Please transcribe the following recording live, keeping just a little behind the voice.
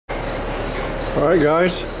Alright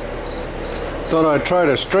guys, thought I'd try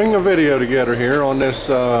to string a video together here on this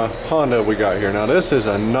Honda we got here. Now this is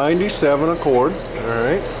a 97 Accord,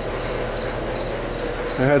 alright.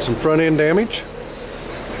 It had some front end damage.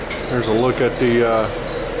 There's a look at the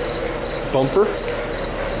bumper.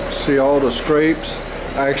 See all the scrapes.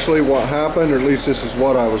 Actually what happened, or at least this is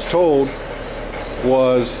what I was told,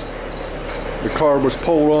 was the car was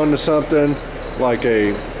pulled onto something like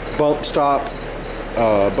a bump stop,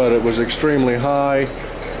 but it was extremely high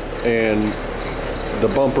and the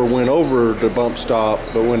bumper went over the bump stop,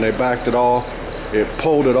 but when they backed it off it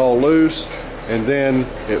pulled it all loose and then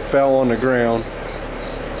it fell on the ground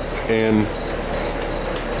and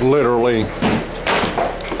literally,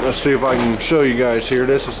 let's see if I can show you guys here,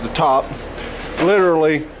 this is the top,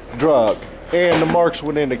 literally drug, and the marks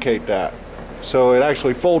would indicate that. So it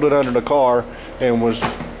actually folded under the car and was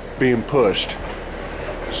being pushed.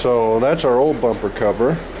 So that's our old bumper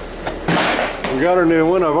cover. We got our new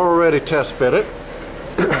one. I've already test fit it.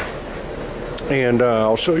 And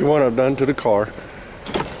I'll show you what I've done to the car.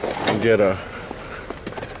 And get a...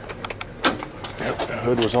 Yep, the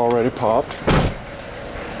hood was already popped.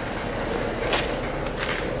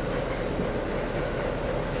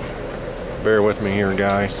 Bear with me here,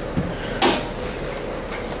 guys.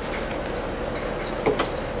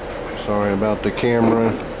 Sorry about the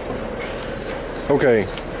camera. Okay.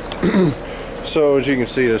 So as you can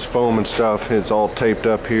see, this foam and stuff, it's all taped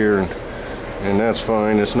up here, and that's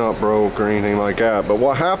fine. It's not broke or anything like that. But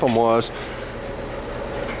what happened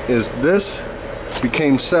is this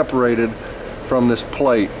became separated from this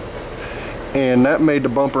plate, and that made the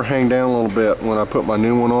bumper hang down a little bit when I put my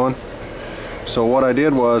new one on. So what I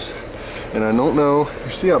did was, and I don't know,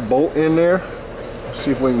 you see that bolt in there? Let's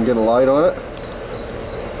see if we can get a light on it.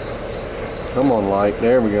 Come on, light.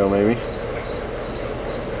 There we go, maybe.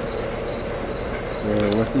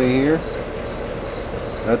 And with me here,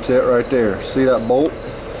 that's it right there. See that bolt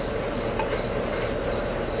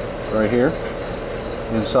right here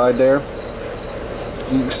inside there?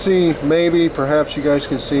 You can see, maybe, perhaps you guys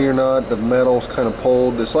can see or not, the metal's kind of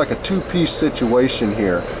pulled. It's like a two-piece situation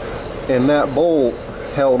here, and that bolt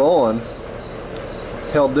held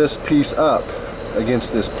this piece up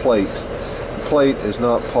against this plate. The plate is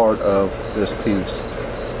not part of this piece.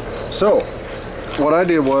 So what I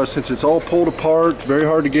did was, since it's all pulled apart, very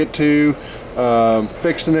hard to get to,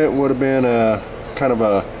 fixing it would have been a kind of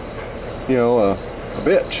a, you know, a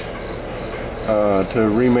bitch to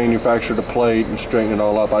remanufacture the plate and straighten it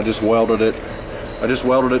all up. I just welded it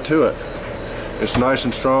to it. It's nice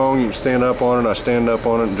and strong. You can stand up on it. I stand up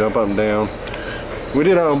on it and jump up and down. We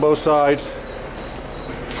did it on both sides,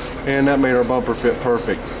 and that made our bumper fit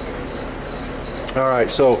perfect.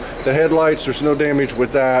 Alright, so the headlights, there's no damage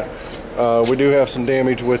with that. We do have some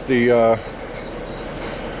damage with the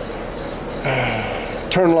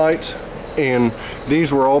turn lights, and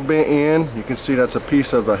these were all bent in. You can see that's a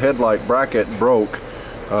piece of the headlight bracket broke.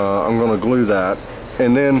 I'm going to glue that.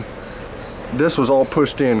 And then this was all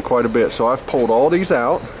pushed in quite a bit, so I've pulled all these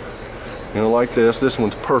out, you know, like this. This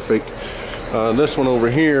one's perfect. This one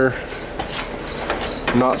over here,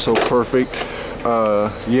 not so perfect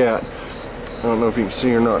yet. I don't know if you can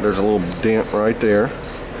see or not, there's a little dent right there,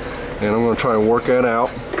 and I'm going to try and work that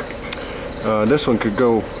out. This one could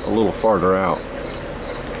go a little farther out,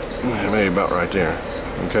 maybe about right there.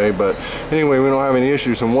 Okay, but anyway, we don't have any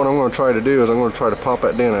issues, and what I'm going to try to do is I'm going to try to pop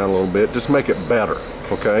that dent out a little bit, just make it better.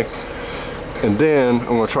 Okay, and then I'm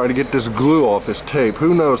going to try to get this glue off this tape.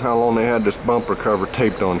 Who knows how long they had this bumper cover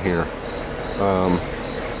taped on here.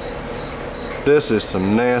 This is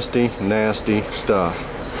some nasty stuff.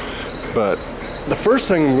 But the first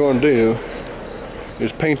thing I'm going to do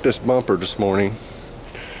is paint this bumper this morning.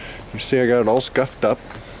 You see I got it all scuffed up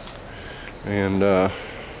and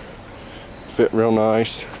fit real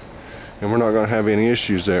nice, and we're not going to have any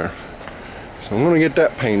issues there. So I'm going to get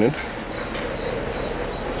that painted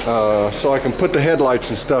so I can put the headlights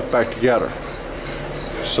and stuff back together.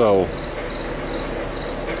 So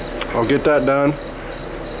I'll get that done.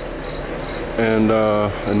 And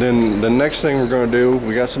then the next thing we're going to do,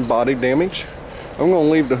 we got some body damage. I'm going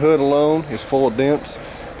to leave the hood alone. It's full of dents,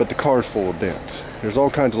 but the car's full of dents. There's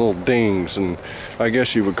all kinds of little dings, and I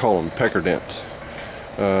guess you would call them pecker dents.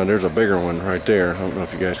 There's a bigger one right there. I don't know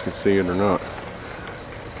if you guys can see it or not.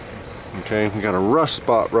 Okay, we got a rust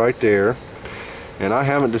spot right there, and I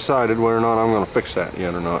haven't decided whether or not I'm going to fix that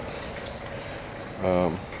yet or not.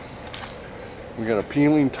 We got a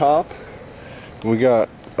peeling top. We got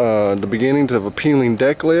the beginnings of a peeling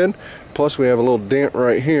deck lid, plus we have a little dent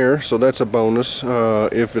right here, so that's a bonus.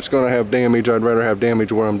 If it's going to have damage, I'd rather have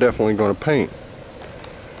damage where I'm definitely going to paint.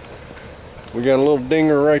 We got a little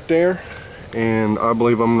dinger right there, and I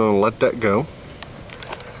believe I'm going to let that go.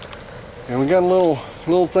 And we got a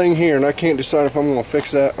little thing here, and I can't decide if I'm going to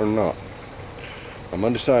fix that or not. I'm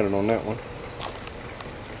undecided on that one.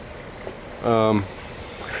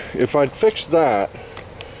 If I fix that,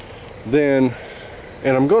 then,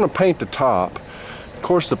 and I'm going to paint the top. Of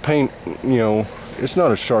course, the paint, you know, it's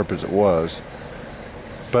not as sharp as it was.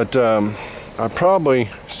 But I probably,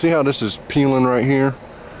 see how this is peeling right here?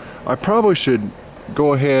 I probably should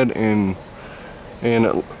go ahead and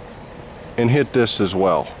hit this as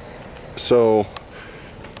well. So,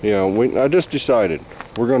 you know, I just decided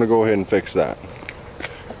we're going to go ahead and fix that.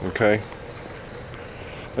 Okay.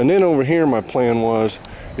 And then over here, my plan was,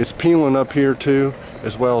 it's peeling up here too,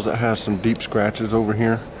 as well as it has some deep scratches over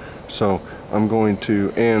here. So I'm going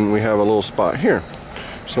to, and we have a little spot here.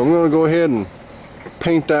 So I'm going to go ahead and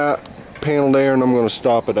paint that panel there, and I'm going to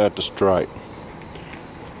stop it at the stripe.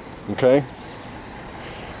 Okay.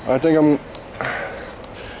 I think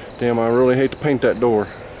damn, I really hate to paint that door.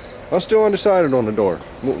 I'm still undecided on the door.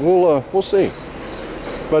 We'll see.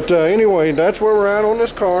 But anyway, that's where we're at on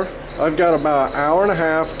this car. I've got about an hour and a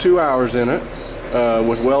half, 2 hours in it,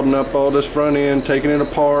 with welding up all this front end, taking it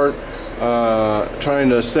apart, trying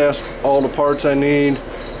to assess all the parts I need,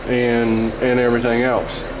 and everything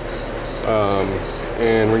else.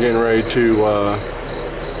 And we're getting ready to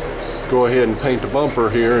go ahead and paint the bumper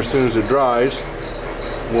here. As soon as it dries,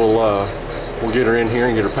 we'll get her in here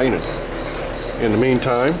and get her painted. In the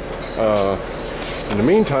meantime,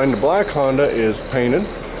 the black Honda is painted.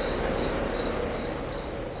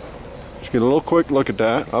 Just get a little quick look at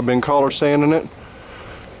that. I've been color sanding it.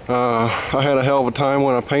 I had a hell of a time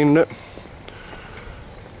when I painted it,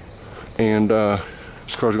 and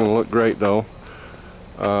this car's going to look great though.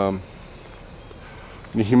 The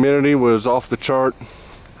humidity was off the chart,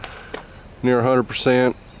 near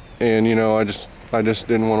 100%, and you know, I just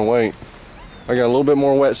didn't want to wait. I got a little bit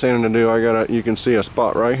more wet sanding to do. You can see a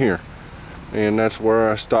spot right here, and that's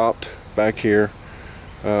where I stopped back here.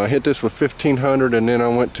 Hit this with 1500, and then I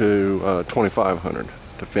went to 2500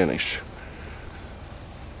 to finish.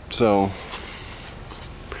 So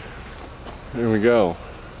here we go.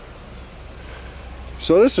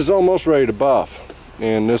 So this is almost ready to buff,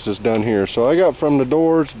 and this is done here. So I got from the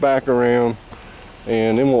doors back around,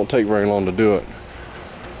 and it won't take very long to do it.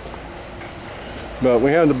 But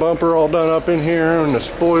we have the bumper all done up in here, and the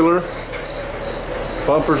spoiler.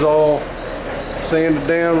 Bumper's all sanded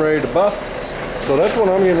down, ready to buff. So that's what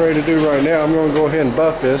I'm getting ready to do right now. I'm going to go ahead and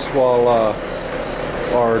buff this while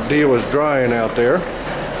our deal is drying out there.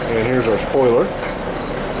 And here's our spoiler.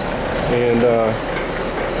 And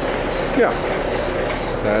yeah,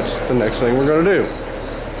 that's the next thing we're going to do.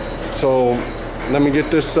 So let me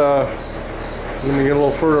get this, let me get a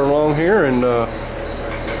little further along here, and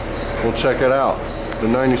we'll check it out. The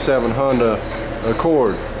 97 Honda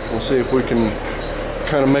Accord. We'll see if we can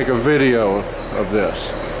kind of make a video of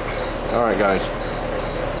this. Alright guys.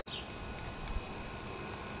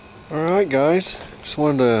 Alright guys, just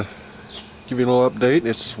wanted to give you a little update.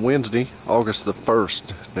 It's Wednesday, August the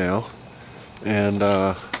 1st now, and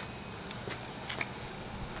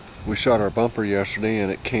we shot our bumper yesterday,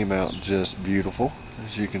 and it came out just beautiful,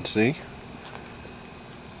 as you can see.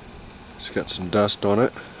 It's got some dust on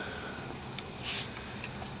it,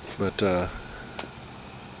 but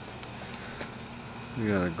we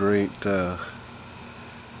got a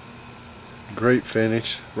great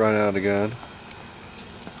finish right out of the gun,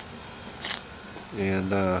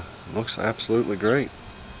 and looks absolutely great.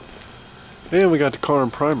 And we got the car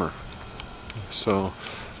in primer, so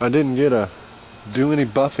I didn't get to do any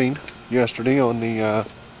buffing yesterday on the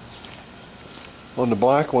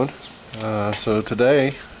black one, so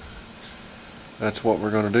today that's what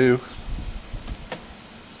we're going to do,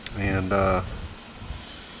 and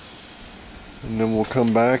then we'll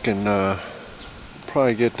come back and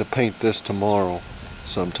probably get to paint this tomorrow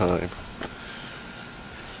sometime.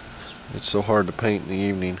 It's so hard to paint in the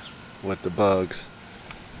evening with the bugs,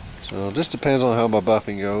 so it just depends on how my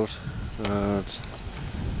buffing goes.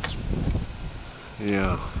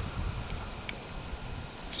 Yeah,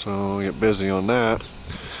 so I'll get busy on that.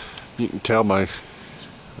 You can tell by, I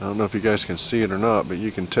don't know if you guys can see it or not, but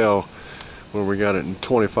you can tell where we got it in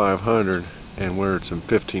 2500 and where it's in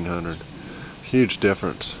 1500. Huge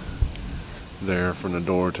difference there from the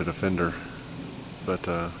door to the fender, but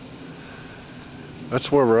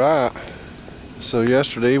that's where we're at. So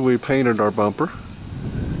yesterday we painted our bumper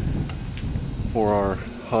for our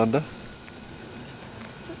Honda,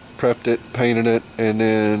 prepped it, painted it, and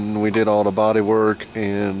then we did all the body work,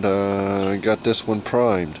 and got this one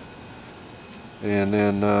primed, and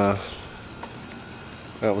then that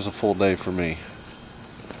was a full day for me.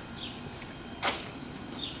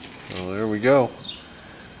 So there we go.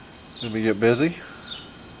 Let me get busy,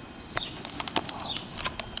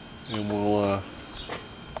 and we'll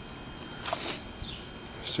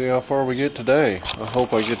see how far we get today. I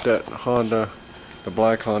hope I get that Honda, the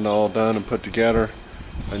black Honda, all done and put together.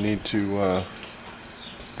 I need to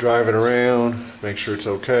drive it around, make sure it's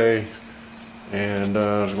okay, and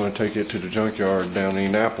I was going to take it to the junkyard down in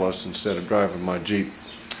Indianapolis instead of driving my Jeep.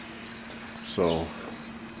 So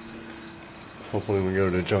hopefully we go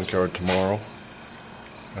to the junkyard tomorrow,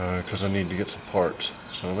 because I need to get some parts.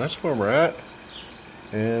 So that's where we're at,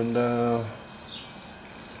 and I'll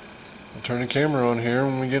turn the camera on here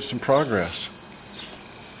when we get some progress.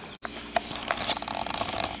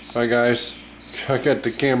 Alright guys, I got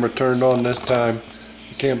the camera turned on this time.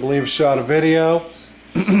 I can't believe I shot a video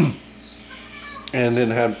and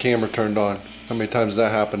didn't have the camera turned on. How many times has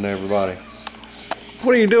that happened to everybody?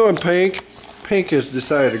 What are you doing, Pink? Pink has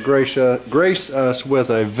decided to grace us with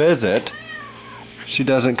a visit. She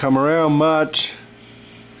doesn't come around much.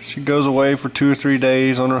 She goes away for 2 or 3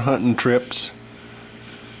 days on her hunting trips.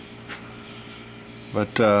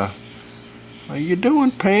 But how you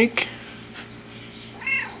doing, Pink?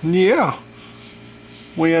 Yeah.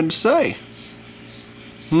 What you had to say?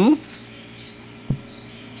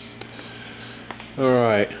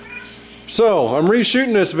 Alright. So I'm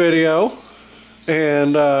reshooting this video,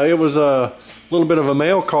 and it was a little bit of a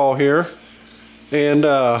mail call here, and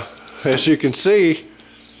as you can see,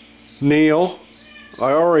 Neil,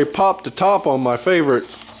 I already popped the top on my favorite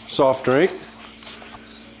soft drink,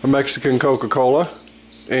 a Mexican Coca-Cola,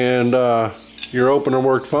 and your opener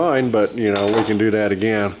worked fine, but you know, we can do that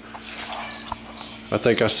again. I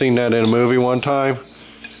think I seen that in a movie one time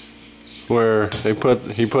where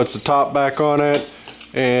he puts the top back on it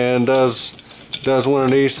and does one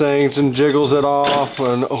of these things and jiggles it off,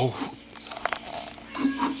 and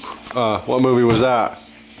what movie was that?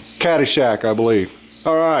 Caddyshack, I believe.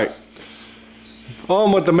 Alright,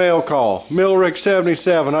 on with the mail call. Millrick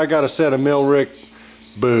 77, I got a set of Millrick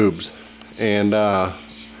boobs, and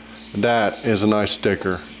that is a nice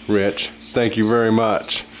sticker, Rich. Thank you very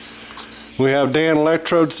much. We have Dan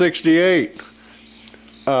Electrode 68,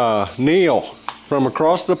 Neil from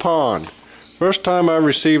across the pond. First time I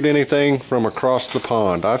received anything from across the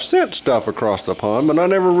pond. I've sent stuff across the pond, but I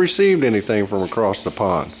never received anything from across the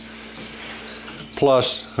pond.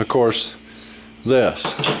 Plus, of course,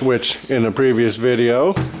 this, which in the previous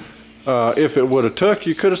video, if it would have took,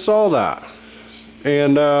 you could have saw that.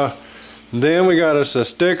 And then we got us a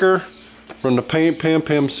sticker from the paint pimp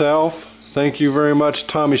himself. Thank you very much,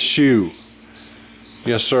 Tommy Shoe.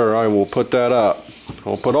 Yes sir, I will put that up.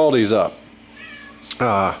 I'll put all these up.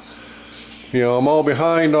 You know, I'm all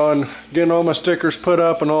behind on getting all my stickers put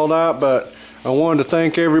up and all that, but I wanted to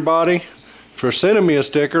thank everybody for sending me a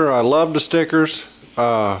sticker. I love the stickers.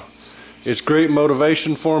 It's great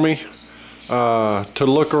motivation for me to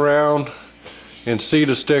look around and see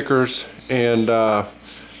the stickers, and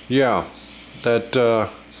yeah, that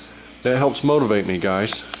helps motivate me,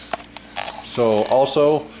 guys. So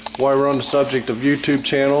also, while we're on the subject of YouTube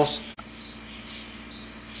channels,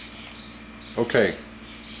 okay,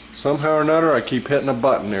 somehow or another I keep hitting a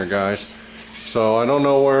button there, guys. So I don't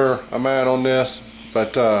know where I'm at on this,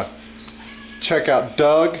 but check out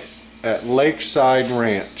Doug at Lakeside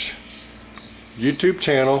Ranch. YouTube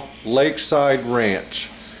channel, Lakeside Ranch.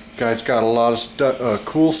 Guy's got a lot of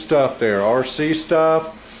cool stuff there. RC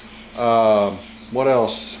stuff. What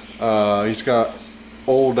else? He's got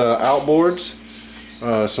old outboards,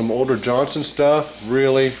 some older Johnson stuff.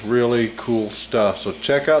 Really, really cool stuff. So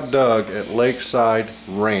check out Doug at Lakeside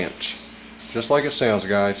Ranch. Just like it sounds,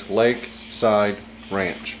 guys. Lakeside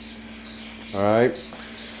Ranch. Alright.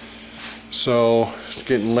 So it's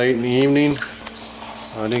getting late in the evening.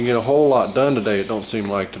 I didn't get a whole lot done today, it don't seem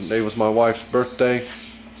like. Today was my wife's birthday.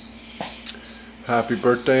 Happy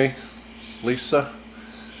birthday, Lisa.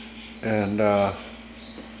 And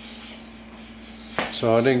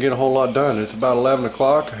so I didn't get a whole lot done. It's about 11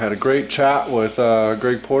 o'clock. I had a great chat with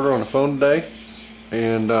Greg Porter on the phone today,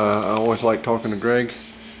 and I always like talking to Greg.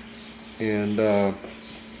 And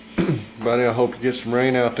buddy, I hope you get some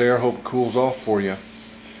rain out there. I hope it cools off for you.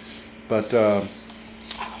 But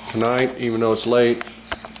tonight, even though it's late,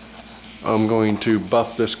 I'm going to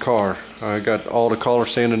buff this car. I got all the collar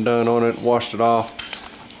sanding done on it, washed it off,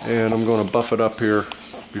 and I'm going to buff it up here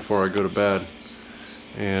before I go to bed.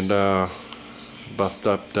 And buffed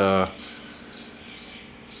up the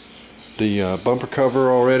bumper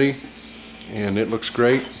cover already, and it looks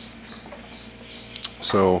great.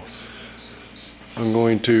 So I'm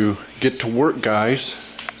going to get to work, guys.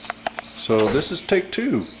 So this is take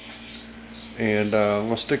 2, and I'm going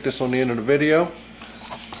to stick this on the end of the video.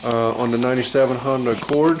 on the 97 Honda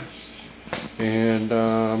Accord, and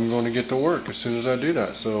I'm going to get to work as soon as I do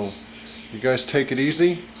that. So you guys take it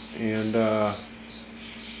easy, and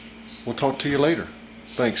we'll talk to you later.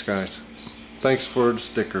 Thanks guys. Thanks for the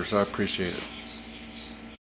stickers, I appreciate it.